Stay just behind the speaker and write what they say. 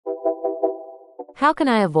How can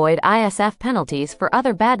I avoid ISF penalties for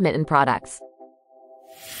other badminton products?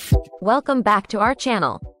 Welcome back to our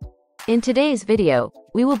channel. In today's video,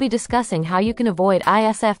 we will be discussing how you can avoid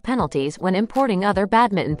ISF penalties when importing other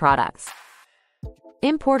badminton products.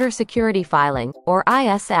 Importer security filing, or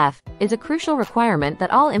ISF, is a crucial requirement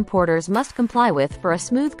that all importers must comply with for a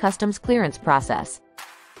smooth customs clearance process.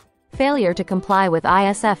 Failure to comply with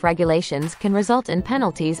ISF regulations can result in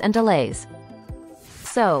penalties and delays.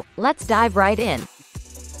 So, let's dive right in.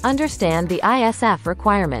 Understand the ISF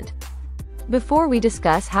requirement. Before we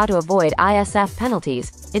discuss how to avoid ISF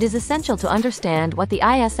penalties, it is essential to understand what the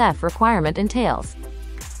ISF requirement entails.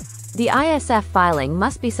 The ISF filing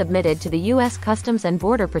must be submitted to the U.S. Customs and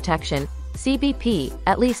Border Protection, CBP,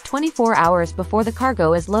 at least 24 hours before the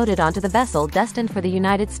cargo is loaded onto the vessel destined for the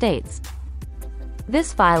United States.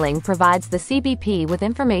 This filing provides the CBP with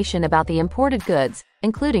information about the imported goods,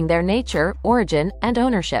 including their nature, origin, and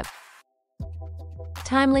ownership.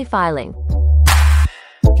 Timely filing.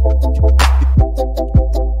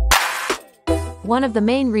 One of the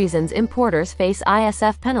main reasons importers face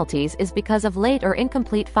ISF penalties is because of late or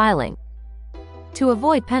incomplete filing. To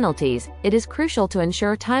avoid penalties, it is crucial to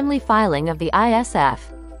ensure timely filing of the ISF.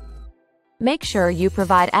 Make sure you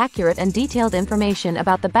provide accurate and detailed information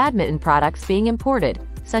about the badminton products being imported,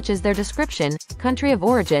 such as their description, country of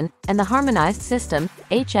origin, and the Harmonized System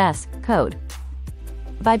 (HS) code.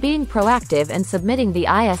 By being proactive and submitting the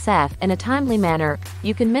ISF in a timely manner,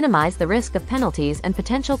 you can minimize the risk of penalties and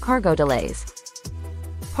potential cargo delays.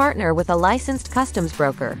 Partner with a licensed customs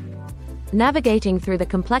broker. Navigating through the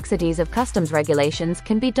complexities of customs regulations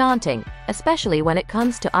can be daunting, especially when it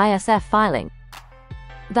comes to ISF filing.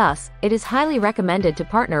 Thus, it is highly recommended to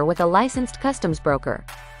partner with a licensed customs broker.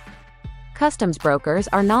 Customs brokers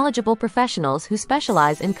are knowledgeable professionals who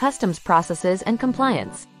specialize in customs processes and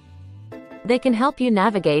compliance. They can help you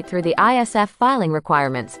navigate through the ISF filing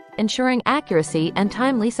requirements, ensuring accuracy and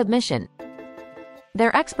timely submission.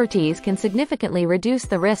 Their expertise can significantly reduce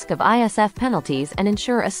the risk of ISF penalties and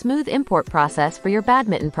ensure a smooth import process for your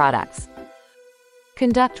badminton products.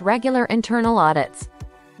 Conduct regular internal audits.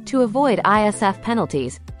 To avoid ISF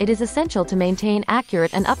penalties, it is essential to maintain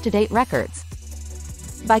accurate and up-to-date records.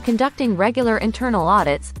 By conducting regular internal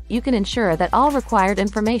audits, you can ensure that all required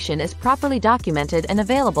information is properly documented and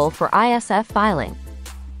available for ISF filing.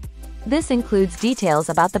 This includes details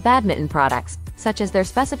about the badminton products, such as their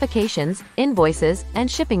specifications, invoices, and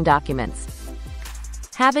shipping documents.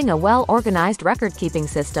 Having a well-organized record-keeping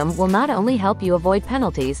system will not only help you avoid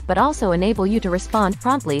penalties but also enable you to respond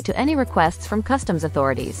promptly to any requests from customs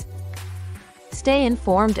authorities. Stay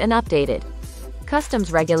informed and updated.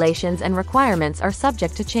 Customs regulations and requirements are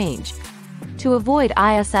subject to change. To avoid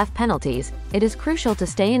ISF penalties, it is crucial to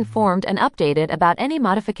stay informed and updated about any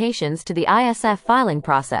modifications to the ISF filing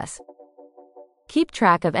process. Keep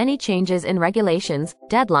track of any changes in regulations,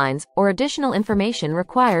 deadlines, or additional information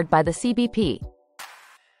required by the CBP.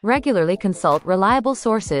 Regularly consult reliable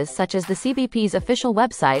sources such as the CBP's official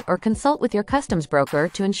website or consult with your customs broker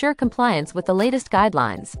to ensure compliance with the latest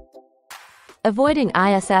guidelines. Avoiding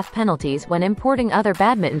ISF penalties when importing other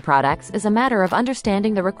badminton products is a matter of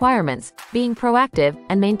understanding the requirements, being proactive,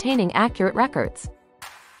 and maintaining accurate records.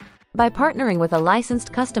 By partnering with a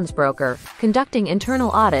licensed customs broker, conducting internal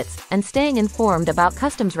audits, and staying informed about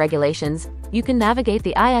customs regulations, you can navigate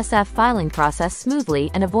the ISF filing process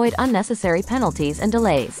smoothly and avoid unnecessary penalties and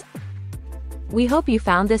delays. We hope you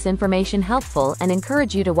found this information helpful and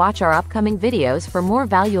encourage you to watch our upcoming videos for more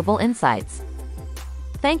valuable insights.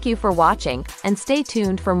 Thank you for watching, and stay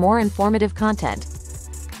tuned for more informative content.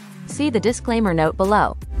 See the disclaimer note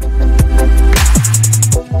below.